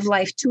of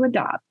life to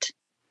adopt,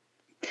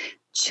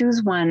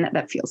 choose one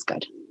that feels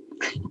good.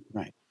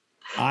 Right.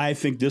 I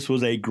think this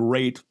was a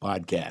great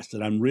podcast,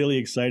 and I'm really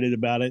excited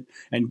about it.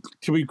 And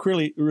to be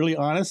really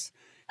honest,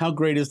 how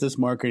great is this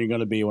marketing going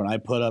to be when I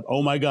put up,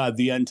 oh my God,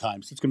 the end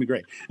times? It's going to be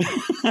great.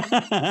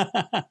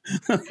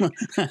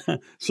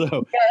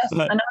 So, yes,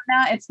 and on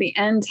that, it's the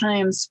end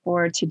times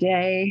for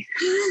today.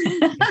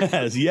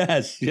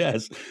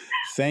 Yes.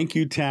 Thank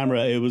you,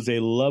 Tamara. It was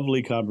a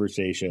lovely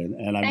conversation,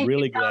 and I'm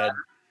really glad.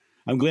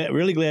 I'm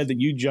really glad that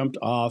you jumped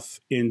off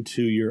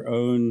into your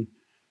own,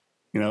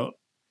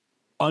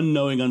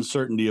 unknowing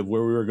uncertainty of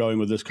where we were going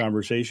with this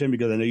conversation,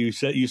 because I know you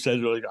said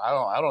like, I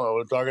don't know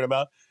what I'm talking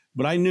about,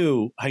 but I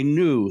knew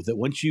that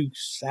once you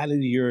sat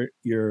into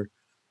your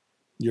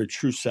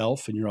true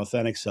self and your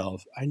authentic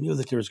self, I knew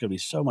that there was going to be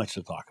so much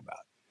to talk about.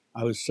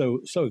 I was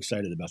so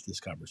excited about this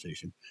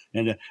conversation,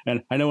 and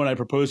I know when I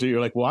proposed it, you're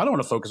like, well, I don't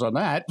want to focus on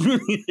that. I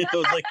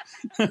was like,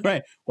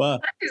 right, well,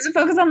 I used to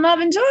focus on love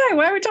and joy.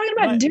 Why are we talking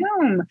about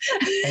doom?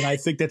 And I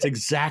think that's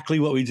exactly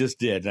what we just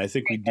did. And I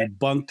think we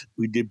debunked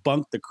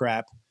the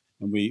crap,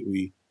 and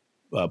we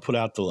put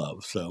out the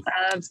love. So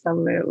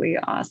absolutely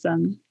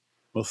awesome.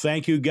 Well,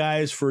 thank you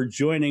guys for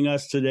joining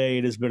us today.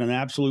 It has been an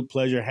absolute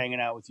pleasure hanging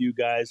out with you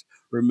guys.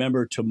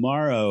 Remember,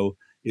 tomorrow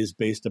is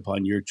based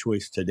upon your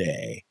choice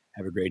today.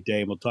 Have a great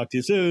day, and we'll talk to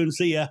you soon.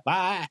 See ya.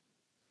 Bye.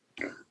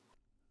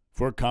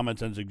 For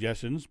comments and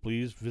suggestions,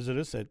 please visit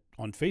us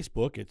on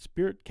Facebook at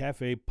Spirit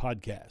Cafe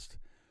Podcast.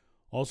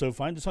 Also,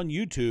 find us on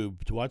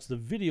YouTube to watch the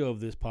video of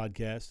this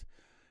podcast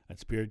at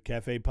Spirit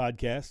Cafe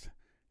Podcast.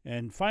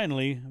 And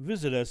finally,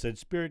 visit us at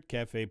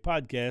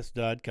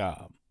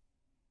spiritcafepodcast.com.